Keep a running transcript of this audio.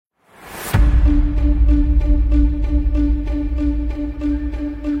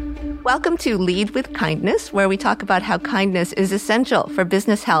Welcome to Lead with Kindness, where we talk about how kindness is essential for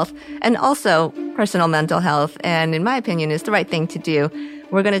business health and also personal mental health, and in my opinion, is the right thing to do.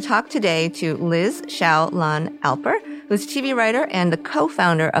 We're going to talk today to Liz Hsiao Alper, who's a TV writer and the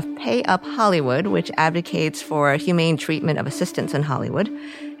co-founder of Pay Up Hollywood, which advocates for humane treatment of assistants in Hollywood.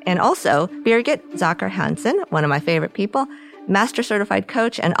 And also Birgit Hanson, one of my favorite people, master certified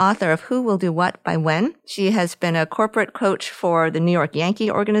coach and author of Who Will Do What by When. She has been a corporate coach for the New York Yankee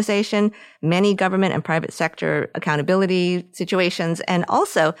organization, many government and private sector accountability situations, and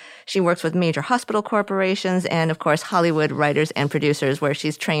also she works with major hospital corporations and, of course, Hollywood writers and producers, where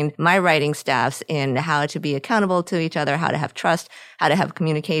she's trained my writing staffs in how to be accountable to each other, how to have trust, how to have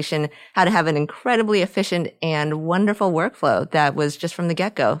communication, how to have an incredibly efficient and wonderful workflow that was just from the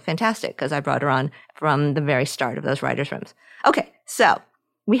get-go fantastic, because I brought her on from the very start of those writers' rooms. Okay, so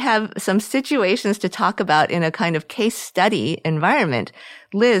we have some situations to talk about in a kind of case study environment.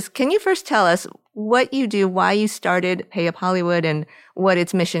 Liz, can you first tell us what you do, why you started Pay Up Hollywood, and what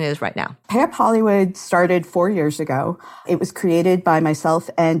its mission is right now? Pay Up Hollywood started 4 years ago. It was created by myself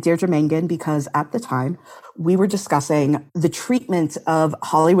and Deirdre Mangan because at the time we were discussing the treatment of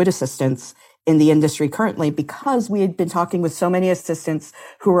Hollywood assistants in the industry currently, because we had been talking with so many assistants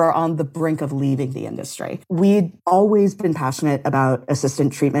who are on the brink of leaving the industry. We'd always been passionate about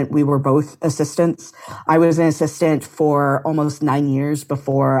assistant treatment. We were both assistants. I was an assistant for almost 9 years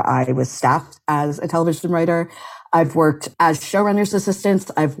before I was staffed as a television writer. I've worked as showrunners'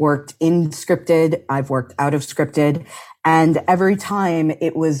 assistants. I've worked in scripted. I've worked out of scripted. And every time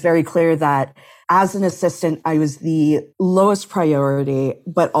it was very clear that as an assistant, I was the lowest priority,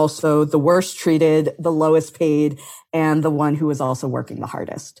 but also the worst treated, the lowest paid, and the one who was also working the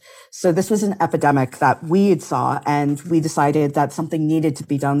hardest. So this was an epidemic that we saw, and we decided that something needed to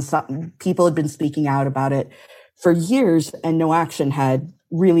be done. People had been speaking out about it for years, and no action had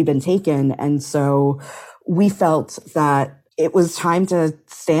really been taken. And so we felt that it was time to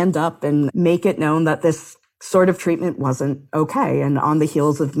stand up and make it known that this sort of treatment wasn't okay. And on the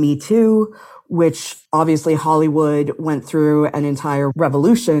heels of Me Too, which obviously Hollywood went through an entire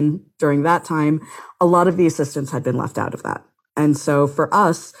revolution during that time, a lot of the assistants had been left out of that. And so for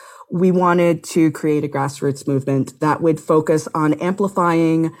us, we wanted to create a grassroots movement that would focus on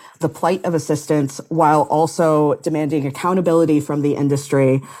amplifying the plight of assistants while also demanding accountability from the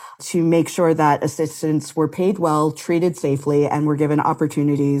industry to make sure that assistants were paid well, treated safely, and were given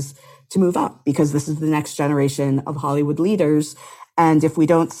opportunities to move up, because this is the next generation of Hollywood leaders. And if we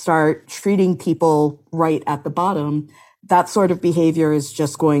don't start treating people right at the bottom, that sort of behavior is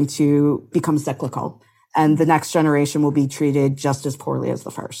just going to become cyclical. And the next generation will be treated just as poorly as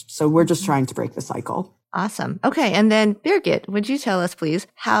the first. So we're just trying to break the cycle. Awesome. Okay. And then Birgit, would you tell us, please,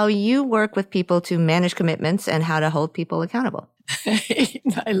 how you work with people to manage commitments and how to hold people accountable?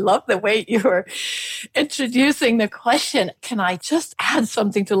 I love the way you're introducing the question. Can I just add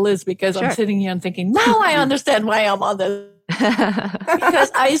something to Liz? Because Sure. I'm sitting here and thinking, now I understand why I'm on this.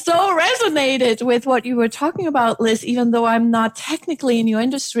 Because I so resonated with what you were talking about, Liz, even though I'm not technically in your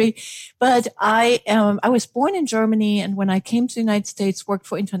industry. But I was born in Germany, and when I came to the United States, worked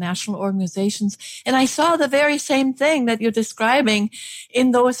for international organizations, and I saw the very same thing that you're describing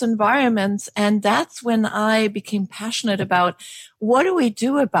in those environments. And that's when I became passionate about, what do we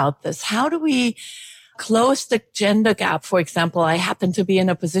do about this? How do we close the gender gap? For example, I happened to be in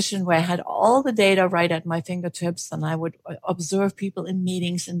a position where I had all the data right at my fingertips, and I would observe people in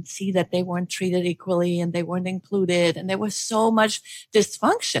meetings and see that they weren't treated equally and they weren't included, and there was so much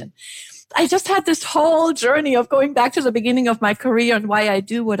dysfunction. I just had this whole journey of going back to the beginning of my career and why I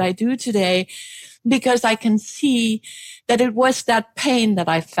do what I do today, because I can see that it was that pain that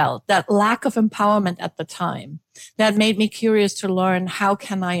I felt, that lack of empowerment at the time, that made me curious to learn, how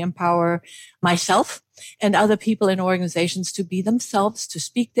can I empower myself and other people in organizations to be themselves, to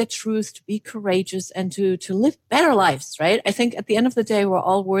speak their truth, to be courageous, and to live better lives, right? I think at the end of the day, we're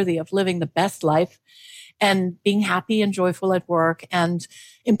all worthy of living the best life and being happy and joyful at work and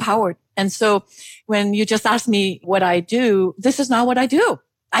empowered. And so when you just asked me what I do, this is not what I do.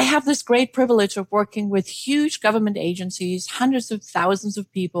 I have this great privilege of working with huge government agencies, hundreds of thousands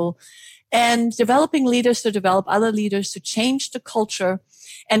of people, and developing leaders to develop other leaders to change the culture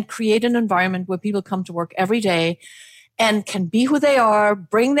and create an environment where people come to work every day and can be who they are,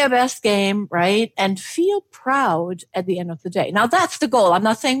 bring their best game, right? And feel proud at the end of the day. Now, that's the goal. I'm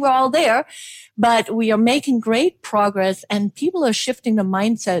not saying we're all there, but we are making great progress, and people are shifting the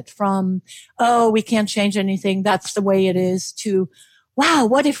mindset from, oh, we can't change anything, that's the way it is, to, wow,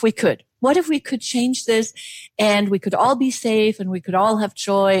 what if we could? What if we could change this and we could all be safe and we could all have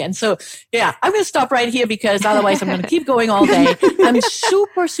joy? And so, yeah, I'm going to stop right here because otherwise I'm going to keep going all day. I'm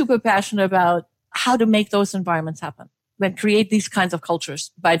super, super passionate about how to make those environments happen and create these kinds of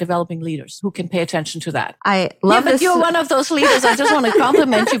cultures by developing leaders who can pay attention to that. I love this. But you're one of those leaders. I just want to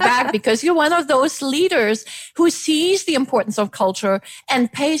compliment you back because you're one of those leaders who sees the importance of culture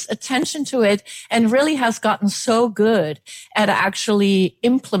and pays attention to it and really has gotten so good at actually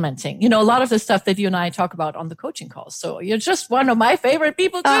implementing, a lot of the stuff that you and I talk about on the coaching calls. So you're just one of my favorite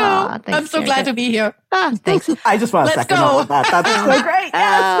people too. I'm so glad to be here. Thanks. I just want to second all of that. That's so great.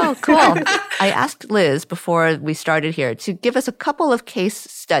 Yes. Oh, cool. I asked Liz before we started here to give us a couple of case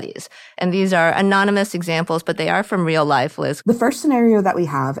studies. And these are anonymous examples, but they are from real life, Liz. The first scenario that we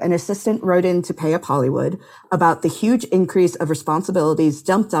have, an assistant wrote in to Pay Up Hollywood about the huge increase of responsibilities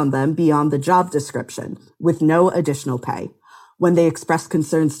dumped on them beyond the job description with no additional pay. When they expressed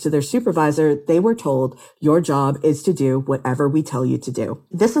concerns to their supervisor, they were told, your job is to do whatever we tell you to do.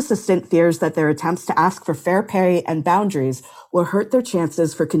 This assistant fears that their attempts to ask for fair pay and boundaries will hurt their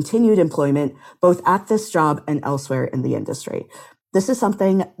chances for continued employment, both at this job and elsewhere in the industry. This is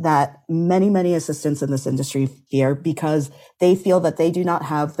something that many, many assistants in this industry fear because they feel that they do not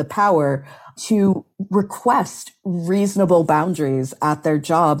have the power to request reasonable boundaries at their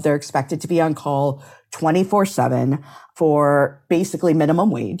job. They're expected to be on call 24/7 for basically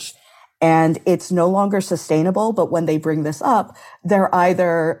minimum wage. And it's no longer sustainable. But when they bring this up, they're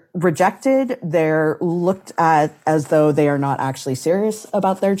either rejected, they're looked at as though they are not actually serious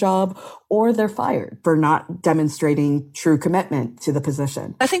about their job, or they're fired for not demonstrating true commitment to the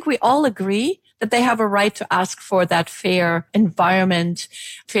position. I think we all agree that they have a right to ask for that fair environment,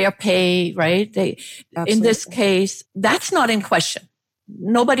 fair pay, right? In this case, that's not in question.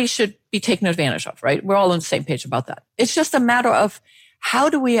 Nobody should be taken advantage of, right? We're all on the same page about that. It's just a matter of how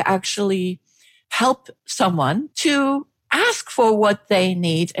do we actually help someone to ask for what they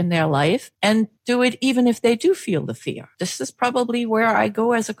need in their life and do it even if they do feel the fear. This is probably where I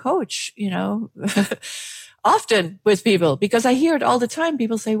go as a coach, often with people, because I hear it all the time.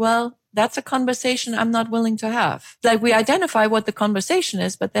 People say, well, that's a conversation I'm not willing to have. Like we identify what the conversation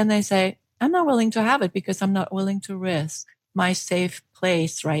is, but then they say, I'm not willing to have it because I'm not willing to risk my safe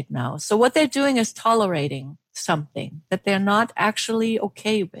place right now. So what they're doing is tolerating something that they're not actually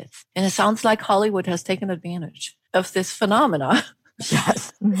okay with. And it sounds like Hollywood has taken advantage of this phenomena.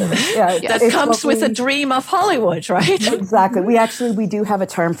 Yes. Yeah, that comes with a dream of Hollywood, right? Exactly. We do have a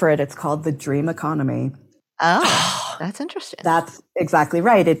term for it. It's called the dream economy. Oh, that's interesting. That's exactly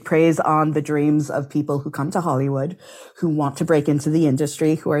right. It preys on the dreams of people who come to Hollywood, who want to break into the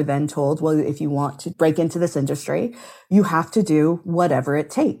industry, who are then told, well, if you want to break into this industry, you have to do whatever it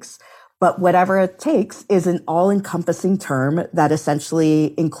takes. But whatever it takes is an all-encompassing term that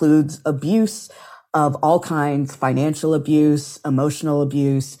essentially includes abuse of all kinds, financial abuse, emotional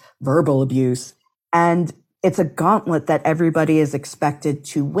abuse, verbal abuse. And it's a gauntlet that everybody is expected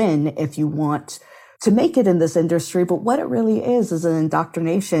to win if you want to make it in this industry. But what it really is an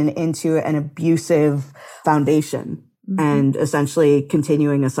indoctrination into an abusive foundation and essentially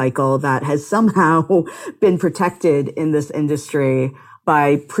continuing a cycle that has somehow been protected in this industry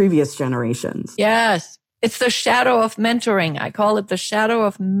by previous generations. Yes. It's the shadow of mentoring. I call it the shadow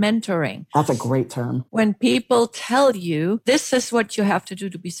of mentoring. That's a great term. When people tell you, this is what you have to do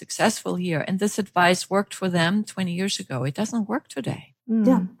to be successful here, and this advice worked for them 20 years ago, it doesn't work today.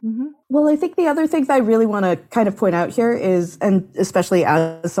 Yeah. Mm-hmm. Well, I think the other thing that I really want to kind of point out here is, and especially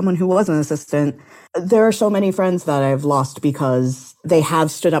as someone who was an assistant, there are so many friends that I've lost because they have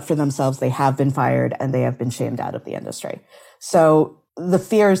stood up for themselves, they have been fired, and they have been shamed out of the industry. So the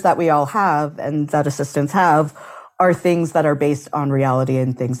fears that we all have and that assistants have are things that are based on reality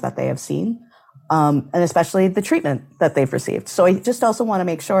and things that they have seen, and especially the treatment that they've received. So I just also want to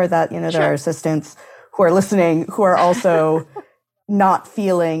make sure that, there are assistants who are listening who are also not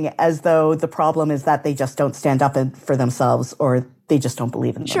feeling as though the problem is that they just don't stand up for themselves or they just don't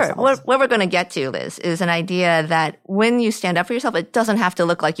believe in themselves. Sure. What we're going to get to, Liz, is an idea that when you stand up for yourself, it doesn't have to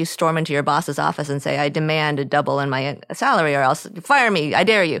look like you storm into your boss's office and say, I demand a double in my salary or else fire me. I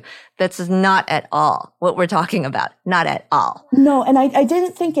dare you. That's not at all what we're talking about. Not at all. No, and I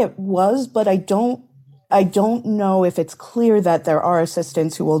didn't think it was, but I don't know if it's clear that there are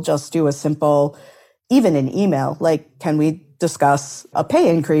assistants who will just do a simple, even an email, like, can we discuss a pay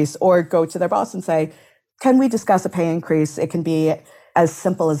increase, or go to their boss and say, can we discuss a pay increase? It can be as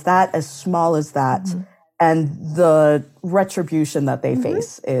simple as that, as small as that. Mm-hmm. And the retribution that they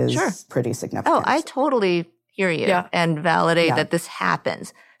face is pretty significant. Oh, I totally hear you and validate that this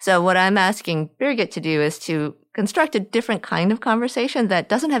happens. So what I'm asking Birgit to do is to construct a different kind of conversation that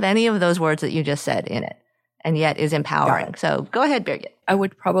doesn't have any of those words that you just said in it, and yet is empowering. So go ahead, Birgit. I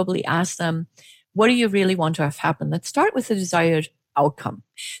would probably ask them, what do you really want to have happen? Let's start with the desired outcome.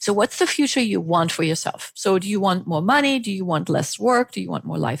 So what's the future you want for yourself? So do you want more money? Do you want less work? Do you want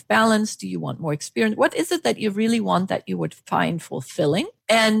more life balance? Do you want more experience? What is it that you really want that you would find fulfilling?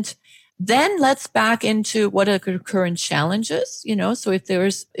 And then let's back into what are the current challenges, so if there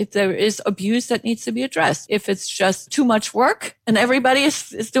is abuse that needs to be addressed, if it's just too much work and everybody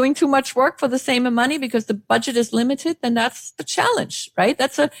is doing too much work for the same money because the budget is limited, then that's the challenge, right?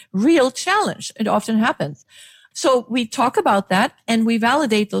 That's a real challenge. It often happens. So we talk about that and we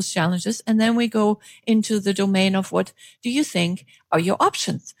validate those challenges. And then we go into the domain of what do you think are your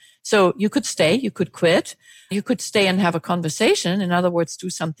options? So you could stay, you could quit, you could stay and have a conversation. In other words, do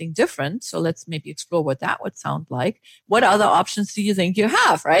something different. So let's maybe explore what that would sound like. What other options do you think you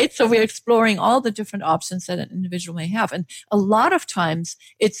have, right? So we're exploring all the different options that an individual may have. And a lot of times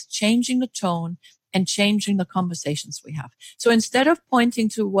it's changing the tone and changing the conversations we have. So instead of pointing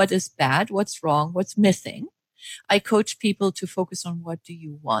to what is bad, what's wrong, what's missing, I coach people to focus on what do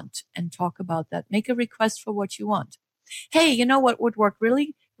you want and talk about that. Make a request for what you want. Hey, you know what would work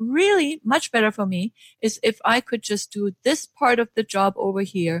really, really much better for me is if I could just do this part of the job over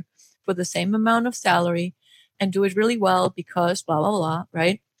here for the same amount of salary and do it really well because blah, blah, blah,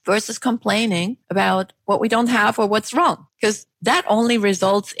 right? Versus complaining about what we don't have or what's wrong. Because that only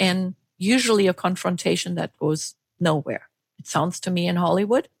results in usually a confrontation that goes nowhere. It sounds to me in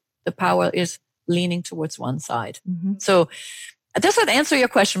Hollywood, the power is leaning towards one side. Mm-hmm. So does that answer your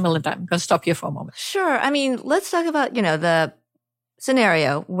question, Melinda? I'm going to stop you for a moment. Sure. I mean, let's talk about, the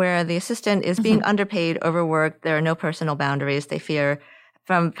scenario where the assistant is being underpaid, overworked. There are no personal boundaries. They fear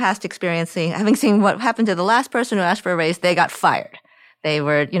from past experience, having seen what happened to the last person who asked for a raise, they got fired. They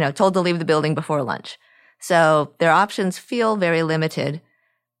were, told to leave the building before lunch. So their options feel very limited.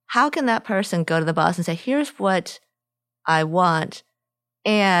 How can that person go to the boss and say, here's what I want,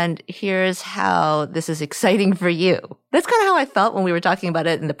 and here's how this is exciting for you? That's kind of how I felt when we were talking about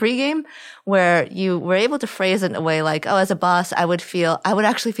it in the pregame, where you were able to phrase it in a way like, oh, as a boss, I would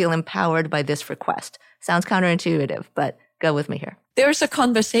actually feel empowered by this request. Sounds counterintuitive, but go with me here. There's a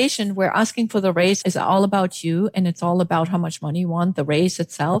conversation where asking for the raise is all about you and it's all about how much money you want, the raise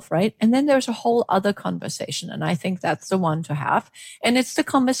itself, right? And then there's a whole other conversation. And I think that's the one to have. And it's the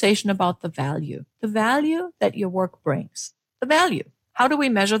conversation about the value that your work brings, the value. How do we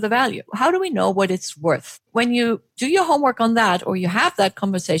measure the value? How do we know what it's worth? When you do your homework on that, or you have that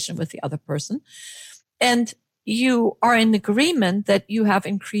conversation with the other person, and you are in agreement that you have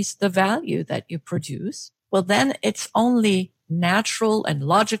increased the value that you produce, well, then it's only natural and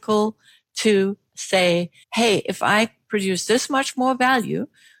logical to say, hey, if I produce this much more value,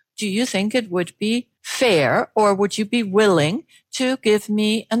 do you think it would be fair, or would you be willing to give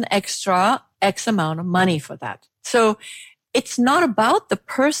me an extra X amount of money for that? So it's not about the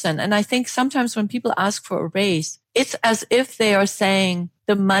person. And I think sometimes when people ask for a raise, it's as if they are saying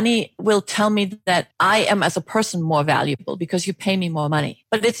the money will tell me that I am as a person more valuable because you pay me more money.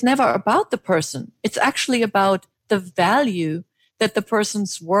 But it's never about the person. It's actually about the value that the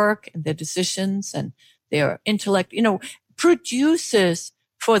person's work and their decisions and their intellect, produces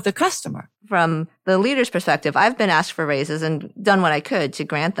for the customer. From the leader's perspective, I've been asked for raises and done what I could to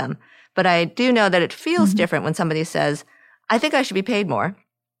grant them. But I do know that it feels different when somebody says, I think I should be paid more,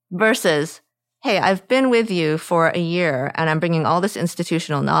 versus, hey, I've been with you for a year and I'm bringing all this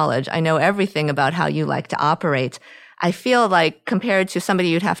institutional knowledge. I know everything about how you like to operate. I feel like compared to somebody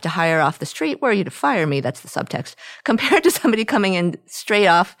you'd have to hire off the street, were you to fire me, that's the subtext, compared to somebody coming in straight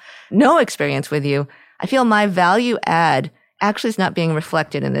off, no experience with you, I feel my value add actually is not being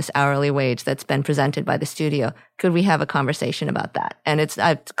reflected in this hourly wage that's been presented by the studio. Could we have a conversation about that? And it's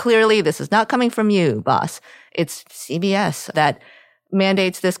clearly, this is not coming from you, boss. It's CBS that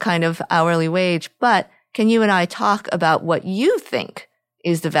mandates this kind of hourly wage. But can you and I talk about what you think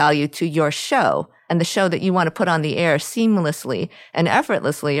is the value to your show and the show that you want to put on the air seamlessly and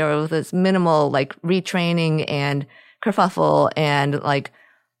effortlessly, or with this minimal retraining and kerfuffle and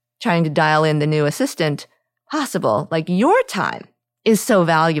trying to dial in the new assistant possible? Your time is so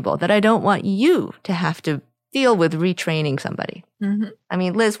valuable that I don't want you to have to deal with retraining somebody. Mm-hmm. I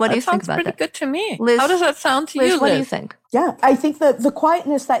mean, Liz, what do you think about that? Sounds pretty good to me. Liz, how does that sound to you, Liz? What do you think? Yeah, I think that the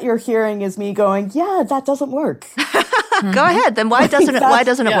quietness that you're hearing is me going, yeah, that doesn't work. Go ahead. Then why doesn't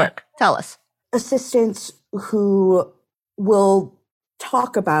it work? Tell us. Assistants who will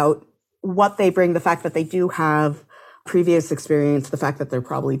talk about what they bring, the fact that they do have previous experience, the fact that they're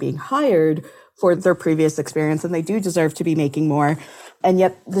probably being hired, for their previous experience, and they do deserve to be making more. And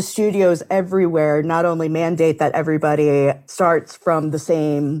yet the studios everywhere not only mandate that everybody starts from the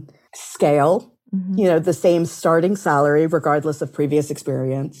same scale, the same starting salary, regardless of previous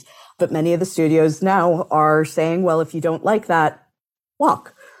experience, but many of the studios now are saying, well, if you don't like that,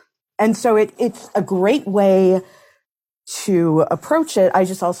 walk. And so it's a great way to approach it. I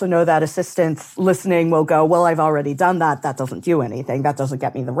just also know that assistants listening will go, well, I've already done that. That doesn't do anything. That doesn't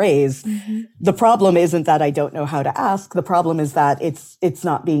get me the raise. The problem isn't that I don't know how to ask. The problem is that it's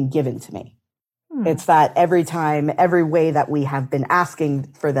not being given to me. It's that every way that we have been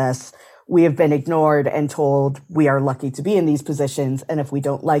asking for this, we have been ignored and told we are lucky to be in these positions. And if we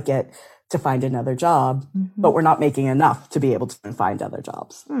don't like it, to find another job, but we're not making enough to be able to find other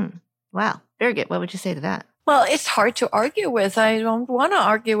jobs. Wow. Birgit, what would you say to that? Well, it's hard to argue with. I don't want to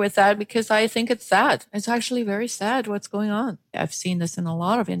argue with that because I think it's sad. It's actually very sad what's going on. I've seen this in a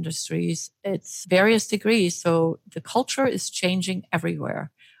lot of industries. It's various degrees. So the culture is changing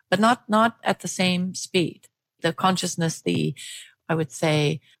everywhere, but not at the same speed. The consciousness, I would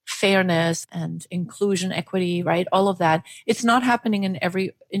say, fairness and inclusion, equity, right? All of that. It's not happening in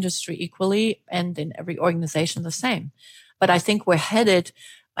every industry equally and in every organization the same. But I think we're headed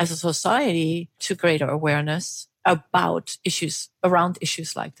as a society to greater awareness about around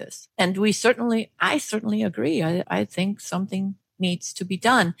issues like this. And I certainly agree. I think something needs to be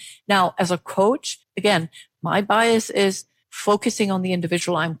done. Now, as a coach, again, my bias is focusing on the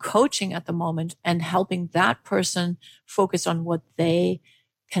individual I'm coaching at the moment and helping that person focus on what they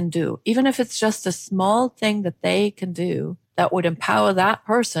can do. Even if it's just a small thing that they can do that would empower that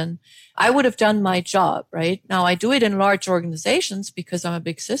person, I would have done my job, right? Now, I do it in large organizations because I'm a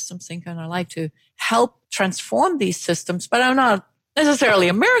big systems thinker and I like to help transform these systems, but I'm not necessarily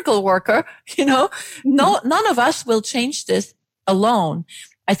a miracle worker, No, none of us will change this alone.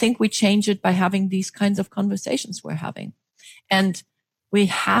 I think we change it by having these kinds of conversations we're having. And we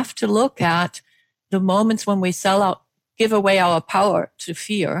have to look at the moments when we give away our power to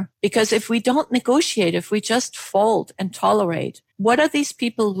fear. Because if we don't negotiate, if we just fold and tolerate, what are these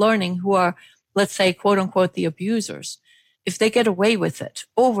people learning who are, let's say, quote unquote, the abusers? If they get away with it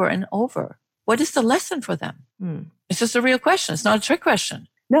over and over, what is the lesson for them? It's just a real question. It's not a trick question.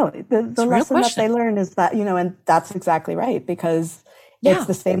 No, the lesson that they learn is that, and that's exactly right, because it's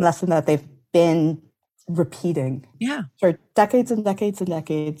the same lesson that they've been repeating for decades and decades and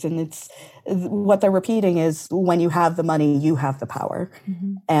decades. And it's what they're repeating is when you have the money, you have the power.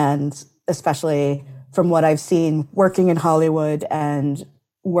 And especially from what I've seen working in Hollywood and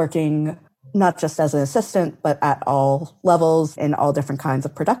working not just as an assistant, but at all levels in all different kinds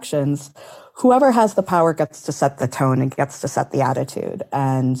of productions, whoever has the power gets to set the tone and gets to set the attitude.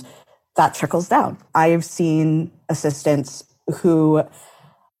 And that trickles down. I've seen assistants who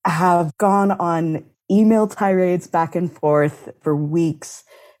have gone on email tirades back and forth for weeks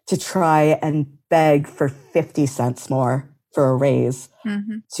to try and beg for 50 cents more for a raise,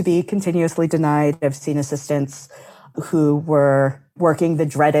 to be continuously denied. I've seen assistants who were working the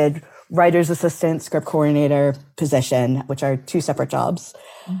dreaded writer's assistant, script coordinator position, which are two separate jobs.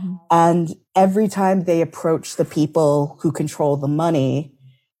 And every time they approach the people who control the money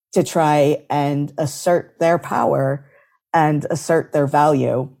to try and assert their power and assert their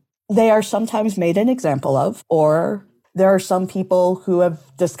value, they are sometimes made an example of, or there are some people who have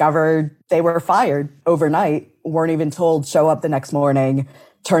discovered they were fired overnight, weren't even told, show up the next morning.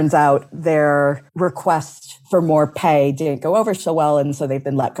 Turns out their request for more pay didn't go over so well, and so they've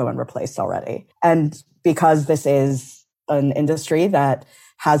been let go and replaced already. And because this is an industry that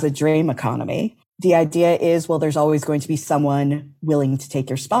has a dream economy, the idea is, well, there's always going to be someone willing to take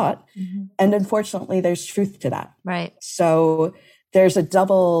your spot. And unfortunately, there's truth to that. Right. So there's a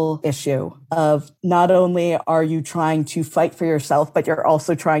double issue of not only are you trying to fight for yourself, but you're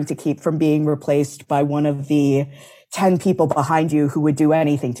also trying to keep from being replaced by one of the 10 people behind you who would do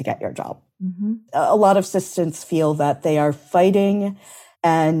anything to get your job. A lot of assistants feel that they are fighting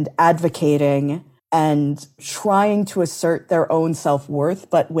and advocating and trying to assert their own self-worth,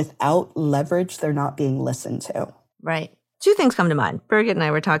 but without leverage, they're not being listened to. Right. Two things come to mind. Birgit and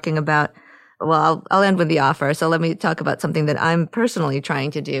I were talking about, well, I'll end with the offer. So let me talk about something that I'm personally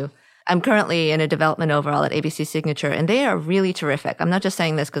trying to do. I'm currently in a development overall at ABC Signature, and they are really terrific. I'm not just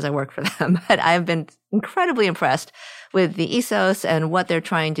saying this because I work for them, but I've been incredibly impressed with the ethos and what they're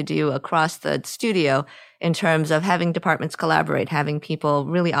trying to do across the studio in terms of having departments collaborate, having people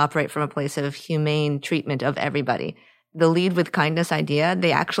really operate from a place of humane treatment of everybody. The lead with kindness idea,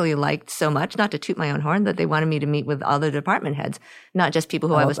 they actually liked so much, not to toot my own horn, that they wanted me to meet with all the department heads, not just people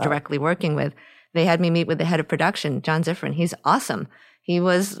who I was directly working with. They had me meet with the head of production, John Ziffrin. He's awesome. He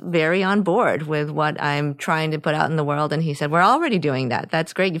was very on board with what I'm trying to put out in the world. And he said, we're already doing that.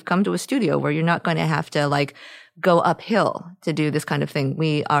 That's great. You've come to a studio where you're not going to have to like go uphill to do this kind of thing.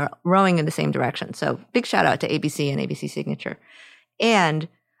 We are rowing in the same direction. So big shout out to ABC and ABC Signature. And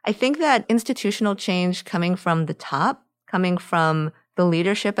I think that institutional change coming from the top, coming from the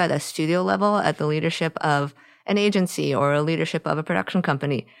leadership at a studio level, at the leadership of an agency or a leadership of a production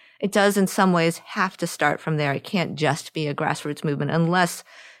company, it does in some ways have to start from there. It can't just be a grassroots movement unless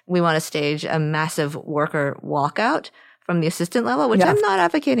we want to stage a massive worker walkout from the assistant level, which I'm not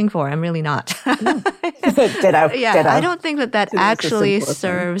advocating for. I'm really not. Ditto. I don't think that actually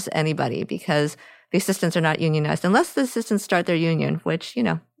serves anybody because the assistants are not unionized. Unless the assistants start their union, which, you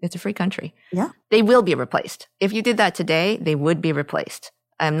know, it's a free country. Yeah. They will be replaced. If you did that today, they would be replaced.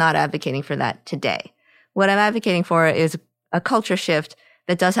 I'm not advocating for that today. What I'm advocating for is a culture shift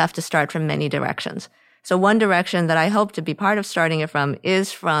that does have to start from many directions. So one direction that I hope to be part of starting it from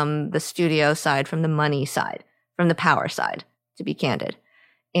is from the studio side, from the money side, from the power side, to be candid.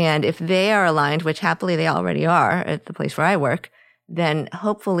 And if they are aligned, which happily they already are at the place where I work, then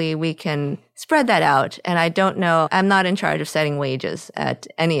hopefully we can spread that out. And I don't know, I'm not in charge of setting wages at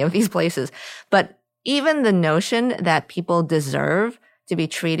any of these places, but even the notion that people deserve to be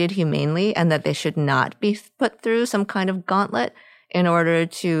treated humanely and that they should not be put through some kind of gauntlet in order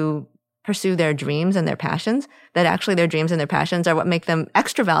to pursue their dreams and their passions, that actually their dreams and their passions are what make them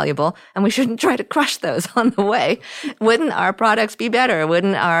extra valuable, and we shouldn't try to crush those on the way. Wouldn't our products be better?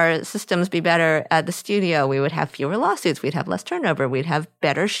 Wouldn't our systems be better at the studio? We would have fewer lawsuits. We'd have less turnover. We'd have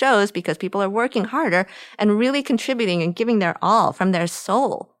better shows because people are working harder and really contributing and giving their all from their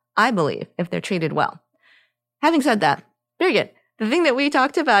soul, I believe, if they're treated well. Having said that, Birgit, the thing that we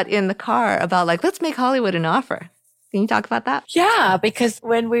talked about in the car about like, let's make Hollywood an offer. Can you talk about that? Yeah, because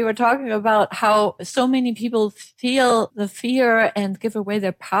when we were talking about how so many people feel the fear and give away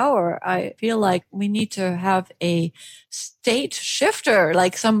their power, I feel like we need to have a state shifter,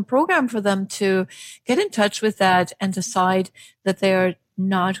 like some program for them to get in touch with that and decide that they're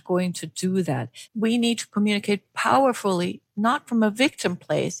not going to do that. We need to communicate powerfully, not from a victim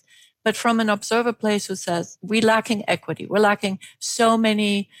place, but from an observer place who says, we're lacking equity. We're lacking so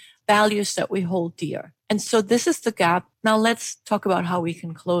many values that we hold dear. And so this is the gap. Now let's talk about how we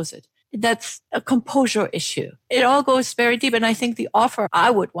can close it. That's a composure issue. It all goes very deep. And I think the offer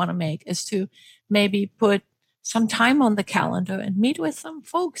I would want to make is to maybe put some time on the calendar and meet with some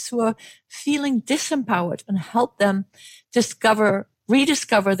folks who are feeling disempowered and help them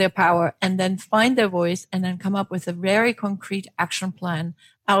rediscover their power and then find their voice and then come up with a very concrete action plan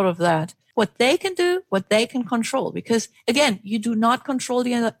out of that. What they can do, what they can control. Because again, you do not control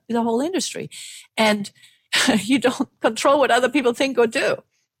the whole industry and you don't control what other people think or do.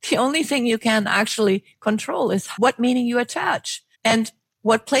 The only thing you can actually control is what meaning you attach and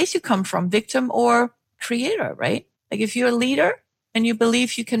what place you come from, victim or creator, right? Like if you're a leader and you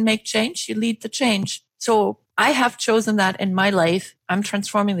believe you can make change, you lead the change. So I have chosen that in my life. I'm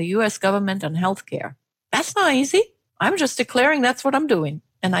transforming the US government and healthcare. That's not easy. I'm just declaring that's what I'm doing.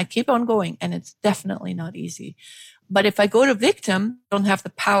 And I keep on going. And it's definitely not easy. But if I go to victim, I don't have the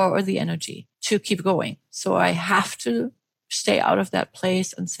power or the energy to keep going. So I have to stay out of that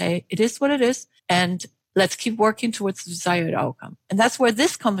place and say, it is what it is. And let's keep working towards the desired outcome. And that's where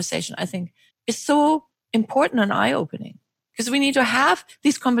this conversation, I think, is so important and eye-opening. Because we need to have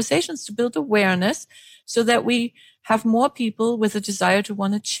these conversations to build awareness so that we have more people with a desire to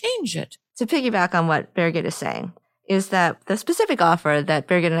want to change it. To piggyback on what Birgit is saying, is that the specific offer that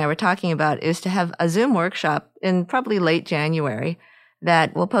Birgit and I were talking about is to have a Zoom workshop in probably late January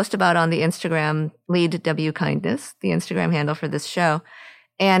that we'll post about on the Instagram, Lead W Kindness, the Instagram handle for this show.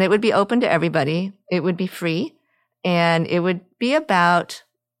 And it would be open to everybody. It would be free. And it would be about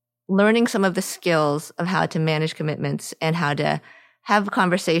learning some of the skills of how to manage commitments and how to have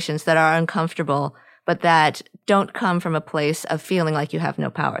conversations that are uncomfortable, but that don't come from a place of feeling like you have no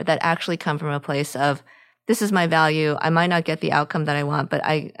power, that actually come from a place of, this is my value. I might not get the outcome that I want, but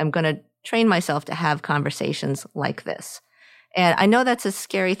I'm going to train myself to have conversations like this. And I know that's a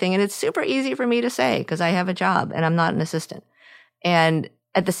scary thing. And it's super easy for me to say because I have a job and I'm not an assistant. And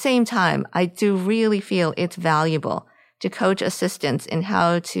at the same time, I do really feel it's valuable to coach assistants in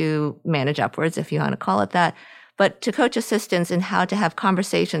how to manage upwards, if you want to call it that, but to coach assistants in how to have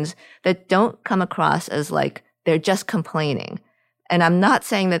conversations that don't come across as like they're just complaining. And I'm not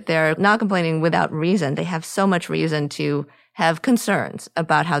saying that they're not complaining without reason. They have so much reason to have concerns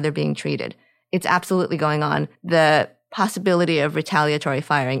about how they're being treated. It's absolutely going on. The possibility of retaliatory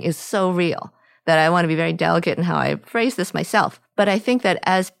firing is so real that I want to be very delicate in how I phrase this myself. But I think that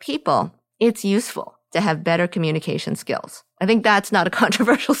as people, it's useful to have better communication skills. I think that's not a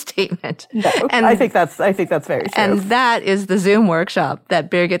controversial statement. No, and I think that's very true. And that is the Zoom workshop that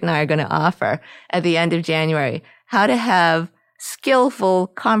Birgit and I are going to offer at the end of January. How to have skillful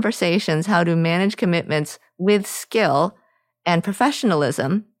conversations, how to manage commitments with skill and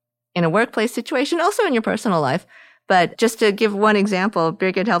professionalism in a workplace situation, also in your personal life. But just to give one example,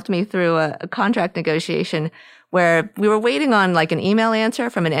 Birgit helped me through a contract negotiation where we were waiting on like an email answer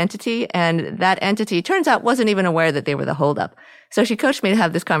from an entity, and that entity turns out wasn't even aware that they were the holdup. So she coached me to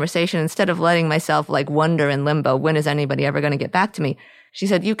have this conversation instead of letting myself like wonder in limbo, when is anybody ever going to get back to me? She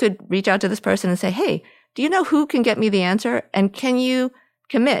said, you could reach out to this person and say, hey, do you know who can get me the answer? And can you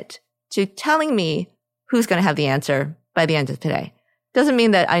commit to telling me who's going to have the answer by the end of today? Doesn't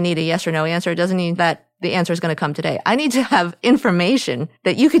mean that I need a yes or no answer. It doesn't mean that the answer is going to come today. I need to have information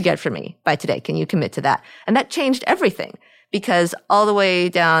that you could get from me by today. Can you commit to that? And that changed everything, because all the way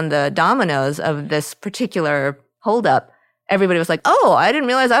down the dominoes of this particular holdup, everybody was like, oh, I didn't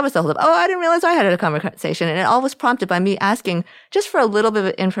realize I was the holdup. Oh, I didn't realize I had a conversation. And it all was prompted by me asking just for a little bit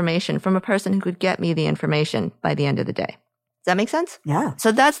of information from a person who could get me the information by the end of the day. Does that make sense? Yeah.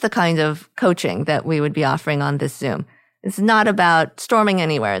 So that's the kind of coaching that we would be offering on this Zoom. It's not about storming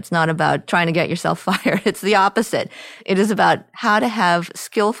anywhere. It's not about trying to get yourself fired. It's the opposite. It is about how to have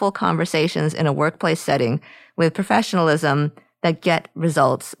skillful conversations in a workplace setting with professionalism that get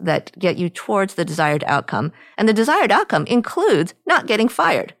results, that get you towards the desired outcome. And the desired outcome includes not getting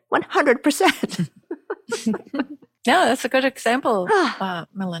fired 100%. Yeah, that's a good example,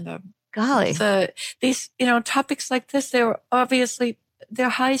 Melinda. Golly. So these, topics like this, they're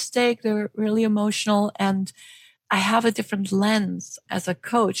high stake. They're really emotional. And I have a different lens as a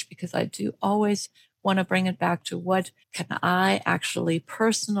coach, because I do always want to bring it back to what can I actually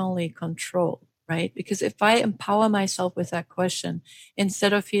personally control, right? Because if I empower myself with that question,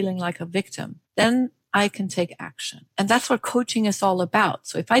 instead of feeling like a victim, then I can take action. And that's what coaching is all about.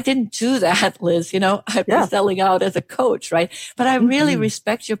 So if I didn't do that, Liz, I'd be selling out as a coach, right? But I really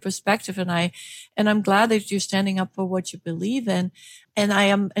respect your perspective, and I'm glad that you're standing up for what you believe in. And I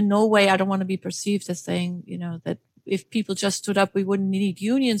am in no way, I don't want to be perceived as saying, that if people just stood up, we wouldn't need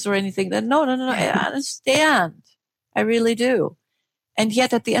unions or anything. Then no, I understand. I really do. And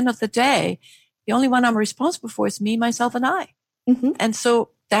yet at the end of the day, the only one I'm responsible for is me, myself, and I. Mm-hmm. And so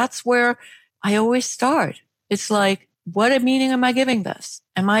that's where I always start. It's like, what meaning am I giving this?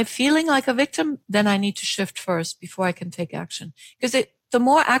 Am I feeling like a victim? Then I need to shift first before I can take action. Because the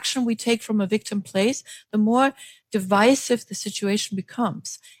more action we take from a victim place, the more divisive the situation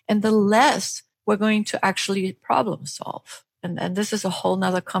becomes, and the less we're going to actually problem solve. And this is a whole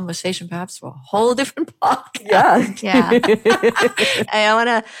nother conversation, perhaps for a whole different podcast. Yeah. I want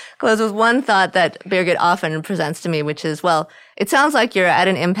to close with one thought that Birgit often presents to me, which is, well, it sounds like you're at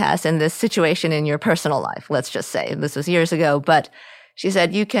an impasse in this situation in your personal life. Let's just say this was years ago, but she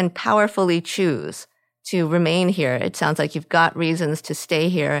said, you can powerfully choose to remain here. It sounds like you've got reasons to stay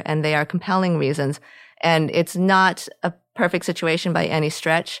here, and they are compelling reasons. And it's not a perfect situation by any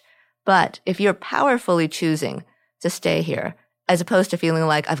stretch. But if you're powerfully choosing to stay here, as opposed to feeling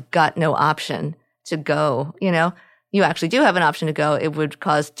like I've got no option to go, you actually do have an option to go. It would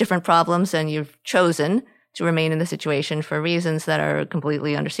cause different problems, and you've chosen to remain in the situation for reasons that are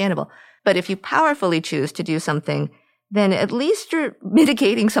completely understandable. But if you powerfully choose to do something, then at least you're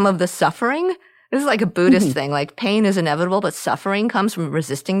mitigating some of the suffering. This is like a Buddhist thing, like pain is inevitable, but suffering comes from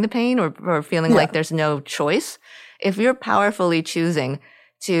resisting the pain or feeling like there's no choice. If you're powerfully choosing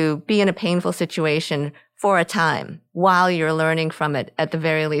to be in a painful situation for a time while you're learning from it, at the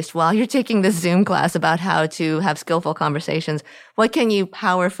very least, while you're taking this Zoom class about how to have skillful conversations, what can you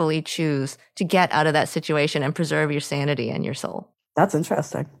powerfully choose to get out of that situation and preserve your sanity and your soul? That's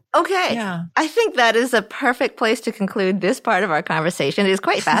interesting. Okay. Yeah. I think that is a perfect place to conclude this part of our conversation. It is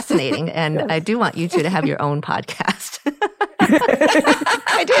quite fascinating. And yes. I do want you two to have your own podcast.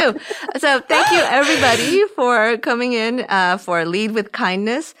 I do. So thank you, everybody, for coming in for Lead with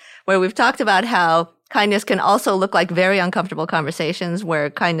Kindness, where we've talked about how kindness can also look like very uncomfortable conversations, where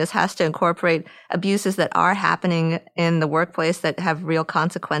kindness has to incorporate abuses that are happening in the workplace that have real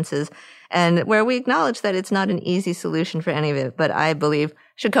consequences, and where we acknowledge that it's not an easy solution for any of it, but I believe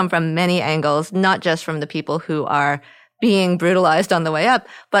should come from many angles, not just from the people who are being brutalized on the way up,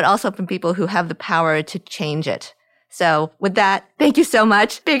 but also from people who have the power to change it. So with that, thank you so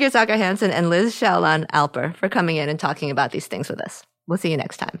much, Birgit Hanson and Liz Hsiao Alper, for coming in and talking about these things with us. We'll see you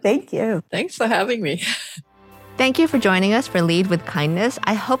next time. Thank you. Thanks for having me. Thank you for joining us for Lead with Kindness.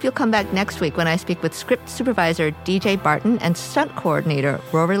 I hope you'll come back next week when I speak with script supervisor DJ Barton and stunt coordinator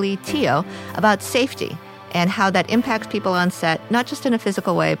Roralie Teo about safety and how that impacts people on set, not just in a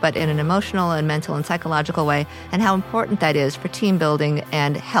physical way, but in an emotional and mental and psychological way, and how important that is for team building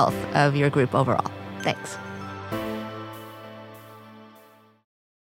and health of your group overall. Thanks.